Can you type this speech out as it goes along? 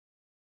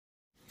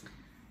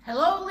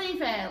Hello,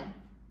 Vale.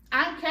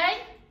 I'm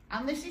Kay,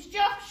 and this is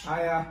Josh.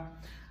 Hiya.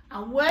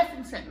 And we're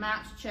from St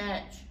Mark's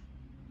Church.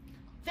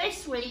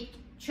 This week,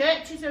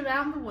 churches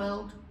around the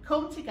world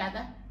come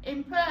together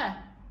in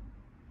prayer.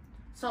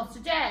 So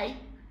today,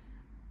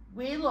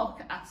 we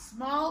look at a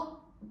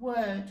small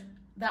word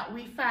that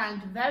we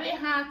find very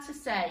hard to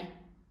say,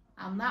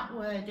 and that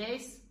word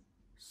is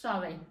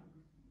sorry.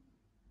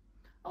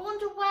 I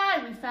wonder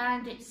why we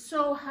find it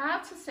so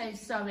hard to say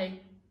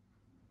sorry.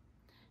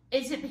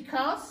 Is it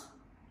because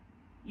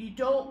you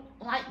don't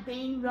like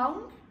being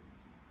wrong?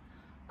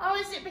 Or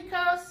is it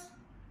because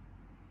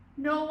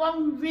no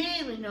one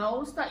really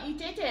knows that you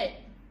did it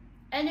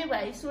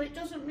anyway, so it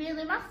doesn't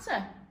really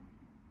matter?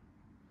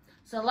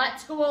 So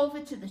let's go over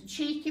to the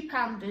cheeky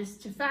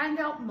pandas to find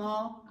out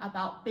more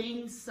about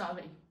being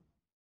sorry.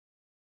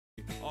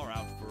 Are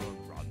out for a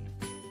run.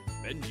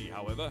 Benji,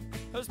 however,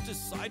 has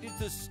decided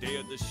to stay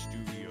at the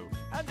studio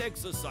and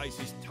exercise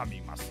his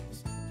tummy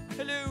muscles.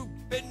 Hello,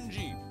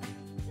 Benji.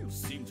 You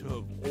seem to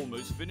have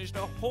almost finished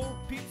a whole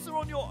pizza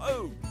on your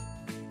own.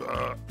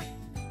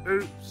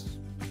 Oops.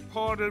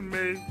 Pardon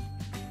me.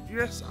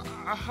 Yes,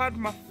 I had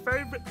my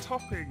favourite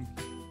topping.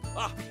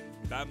 Ah,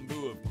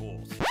 bamboo, of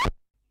course.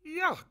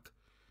 Yuck.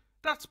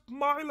 That's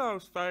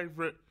Milo's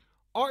favourite.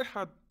 I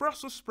had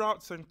Brussels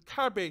sprouts and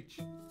cabbage.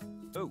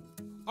 Oh.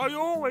 I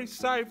always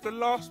save the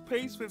last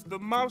piece with the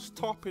most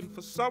topping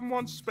for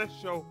someone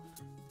special.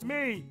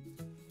 Me.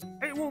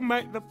 It will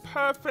make the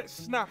perfect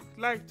snack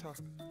later.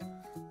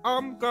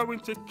 I'm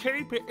going to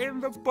keep it in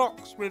the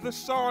box with a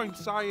sign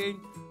saying,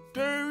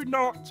 "Do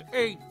not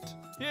eat."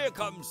 Here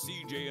come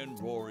CJ and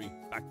Rory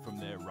back from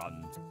their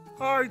run.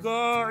 Hi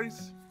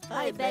guys.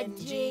 Hi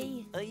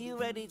Benji. Are you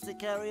ready to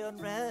carry on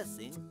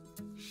rehearsing?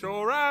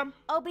 Sure am.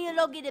 I'll be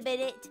along in a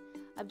minute.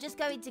 I'm just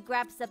going to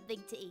grab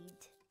something to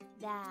eat.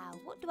 Now,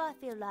 what do I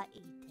feel like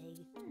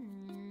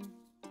eating?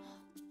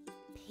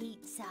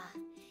 Pizza.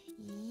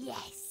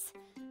 Yes.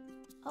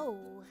 Oh,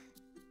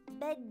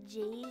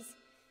 Benji's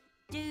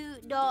do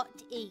not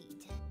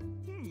eat.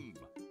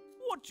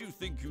 What do you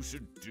think you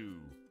should do?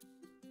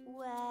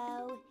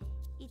 Well,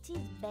 it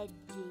is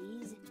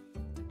Benji's,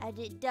 and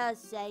it does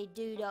say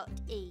do not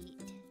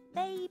eat.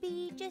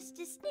 Maybe just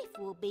a sniff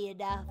will be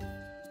enough.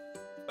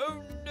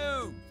 Oh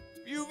no!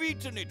 You've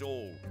eaten it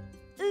all!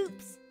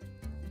 Oops!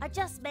 I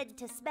just meant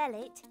to smell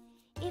it.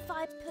 If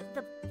I put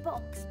the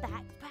box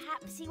back,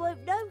 perhaps he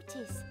won't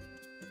notice.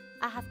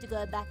 I have to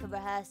go back and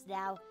rehearse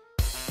now.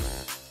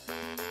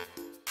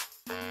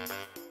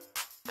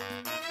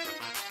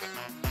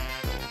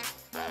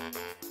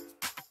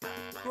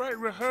 Great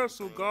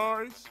rehearsal,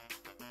 guys.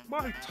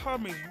 My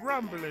tummy's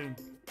rumbling.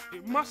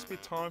 It must be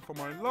time for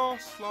my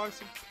last slice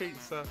of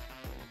pizza.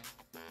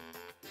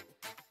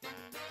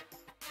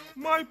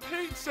 My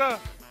pizza!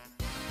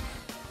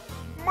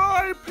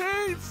 My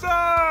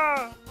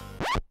pizza!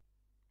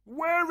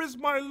 Where is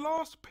my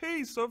last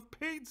piece of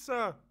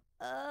pizza?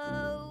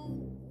 Oh,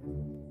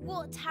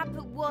 what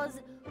happened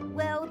was,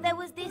 well, there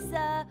was this,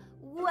 I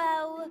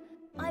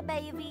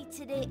may have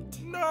eaten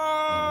it.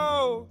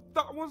 No!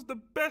 That was the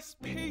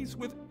best piece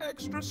with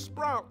extra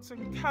sprouts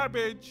and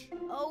cabbage.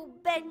 Oh,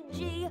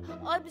 Benji,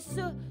 I'm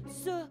so.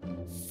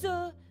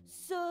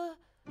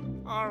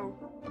 Oh,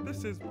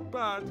 this is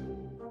bad.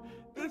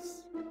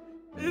 This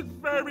is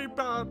very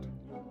bad.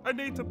 I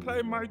need to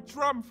play my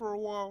drum for a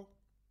while.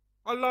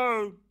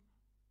 Alone.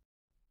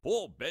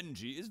 Poor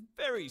Benji is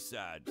very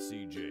sad,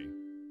 CJ.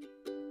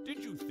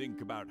 Did you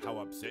think about how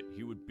upset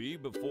he would be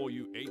before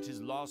you ate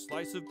his last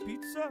slice of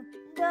pizza?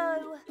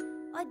 No,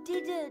 I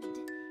didn't.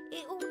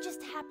 It all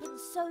just happened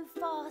so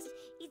fast.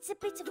 It's a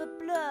bit of a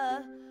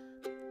blur.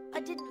 I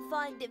didn't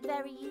find it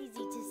very easy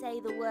to say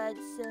the words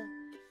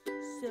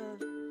so.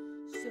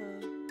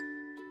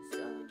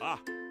 Ah,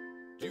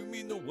 do you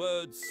mean the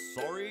word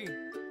sorry?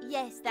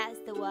 Yes, that's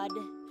the one.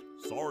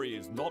 Sorry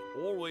is not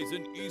always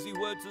an easy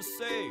word to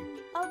say.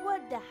 I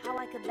wonder how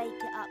I can make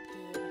it up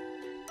to him.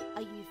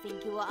 Are you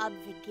thinking what I'm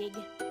thinking?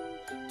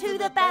 To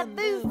the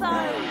bamboo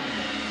phone!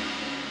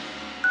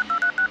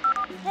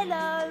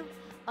 Hello!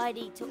 I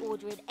need to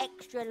order an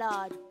extra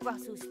large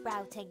Brussels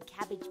sprout and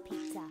cabbage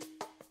pizza.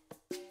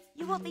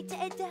 You want me to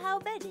enter how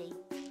many?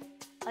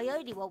 I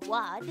only want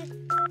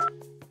one.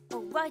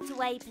 Oh, right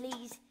away,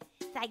 please.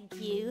 Thank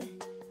you.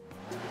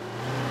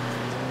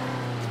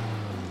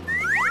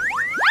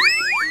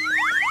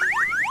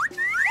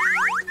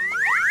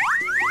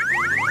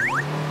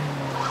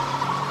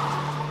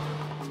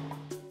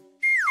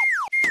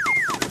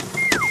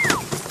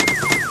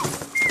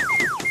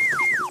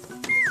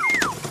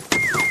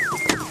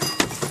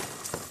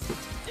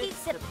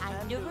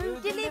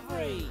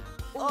 Delivery.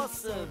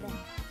 Awesome.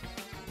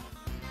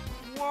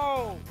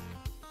 Whoa!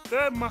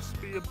 There must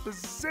be a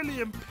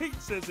bazillion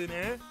pizzas in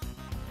here.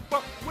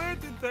 But where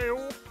did they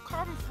all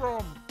come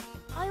from?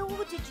 I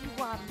ordered you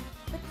one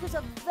because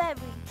I'm very,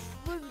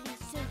 truly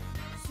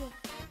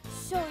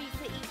sorry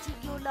for eating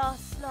your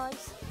last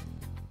slice.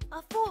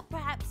 I thought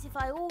perhaps if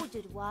I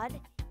ordered one,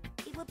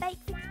 it would make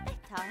things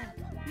better.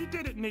 You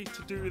didn't need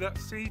to do that,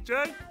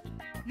 CJ.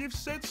 You've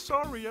said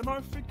sorry and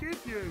I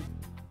forgive you.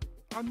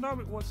 I know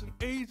it wasn't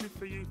easy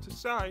for you to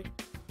say,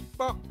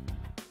 but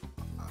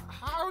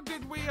how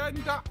did we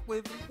end up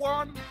with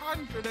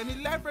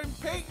 111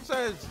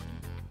 pizzas?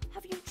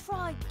 Have you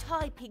tried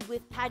typing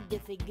with panda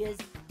fingers?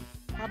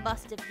 I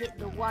must have hit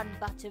the one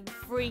button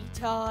 3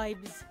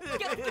 times.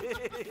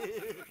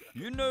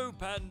 You know,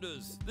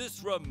 pandas,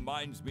 this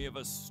reminds me of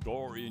a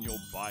story in your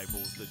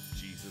Bibles that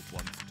Jesus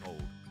once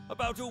told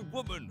about a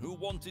woman who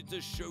wanted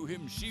to show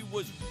him she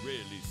was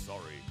really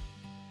sorry.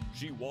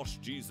 She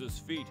washed Jesus'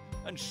 feet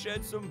and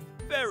shared some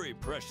very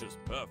precious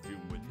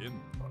perfume with him.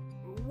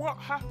 What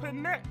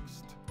happened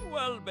next?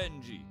 Well,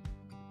 Benji,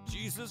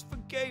 Jesus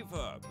forgave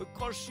her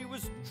because she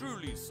was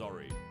truly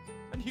sorry,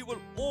 and he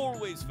will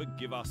always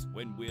forgive us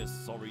when we're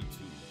sorry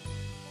too.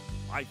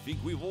 I think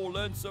we've all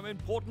learned some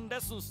important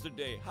lessons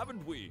today,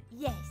 haven't we?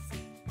 Yes,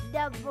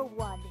 number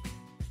 1.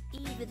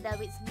 Even though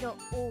it's not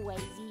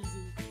always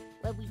easy,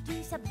 when we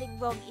do something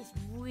wrong, it's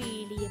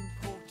really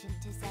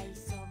important to say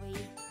sorry.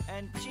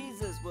 And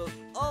Jesus will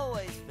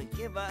always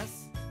forgive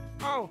us.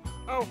 Oh,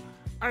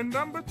 and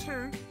number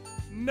 2,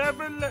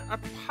 never let a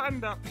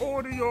panda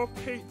order your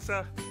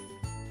pizza.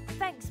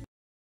 Thanks.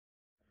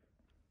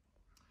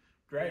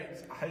 Great,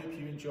 I hope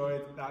you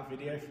enjoyed that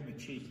video from the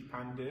Cheeky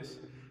Pandas,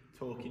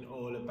 talking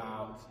all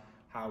about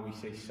how we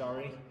say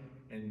sorry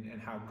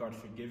and how God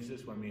forgives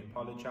us when we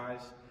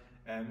apologise.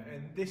 And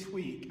this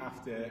week,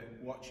 after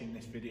watching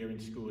this video in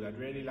school, I'd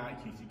really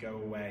like you to go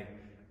away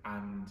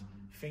and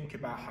think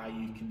about how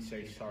you can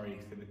say sorry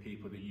for the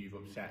people that you've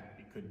upset.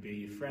 It could be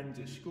your friends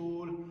at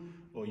school,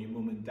 or your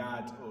mum and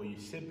dad, or your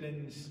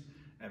siblings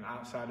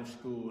outside of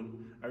school.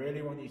 I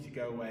really want you to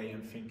go away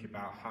and think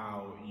about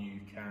how you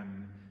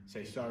can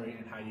say sorry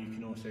and how you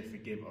can also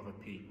forgive other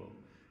people.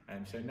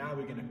 So now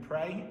we're going to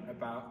pray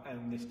about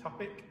this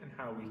topic and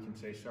how we can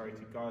say sorry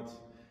to God.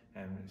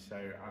 So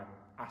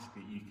I ask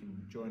that you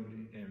can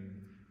join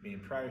me in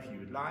prayer if you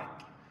would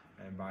like,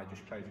 by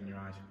just closing your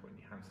eyes and putting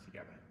your hands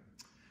together.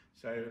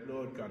 So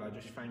Lord God, I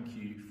just thank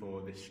you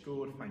for this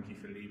school, thank you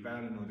for Legh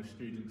and all the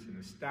students and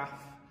the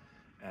staff,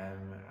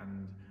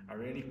 and I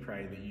really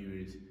pray that you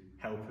would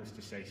help us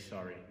to say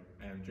sorry,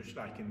 just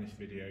like in this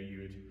video,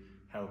 you would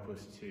help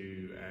us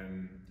to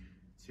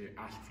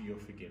ask for your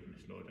forgiveness,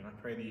 Lord. And I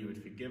pray that you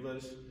would forgive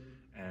us,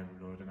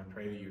 Lord, and I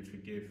pray that you would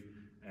forgive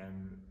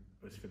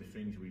us for the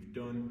things we've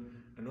done.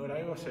 And Lord,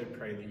 I also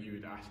pray that you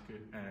would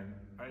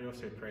I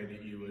also pray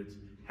that you would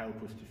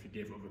help us to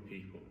forgive other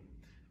people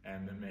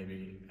that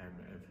maybe have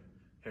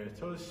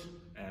hurt us.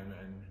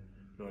 And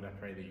Lord, I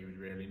pray that you would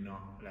really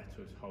not let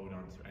us hold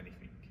on to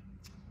anything.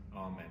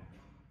 Amen.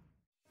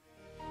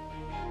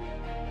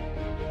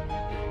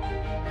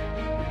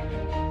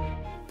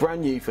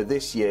 Brand new for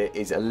this year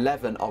is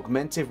 11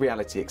 augmented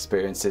reality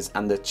experiences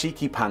and the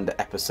Cheeky Panda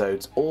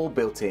episodes, all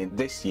built in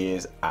this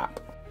year's app.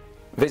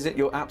 Visit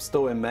your app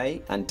store in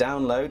May and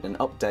download and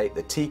update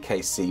the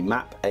TKC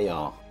Map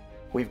AR.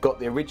 We've got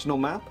the original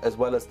map as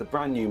well as the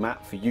brand new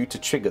map for you to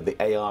trigger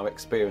the AR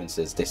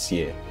experiences this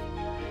year.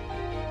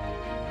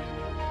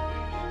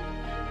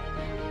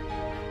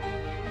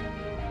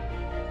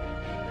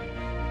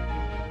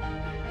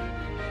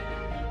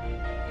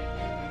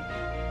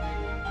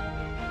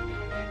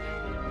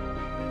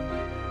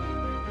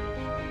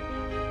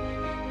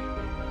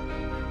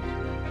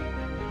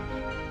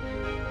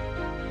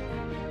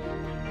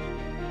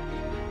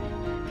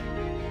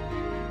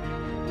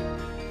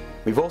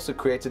 We've also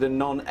created a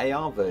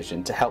non-AR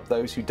version to help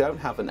those who don't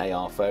have an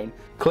AR phone.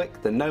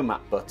 Click the No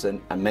Map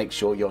button and make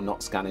sure you're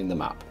not scanning the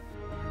map.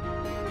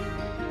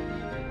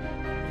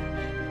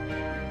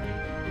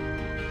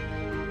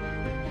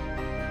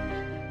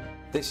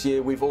 This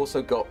year we've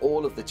also got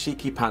all of the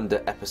Cheeky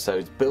Panda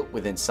episodes built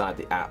within inside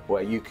the app,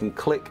 where you can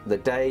click the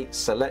day,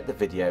 select the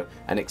video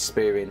and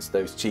experience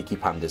those Cheeky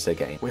Pandas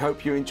again. We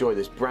hope you enjoy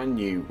this brand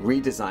new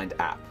redesigned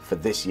app for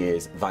this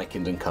year's Thy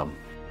Kingdom Come.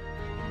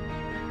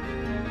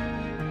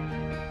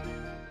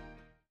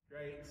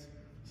 Great.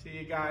 See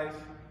you guys.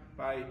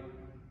 Bye.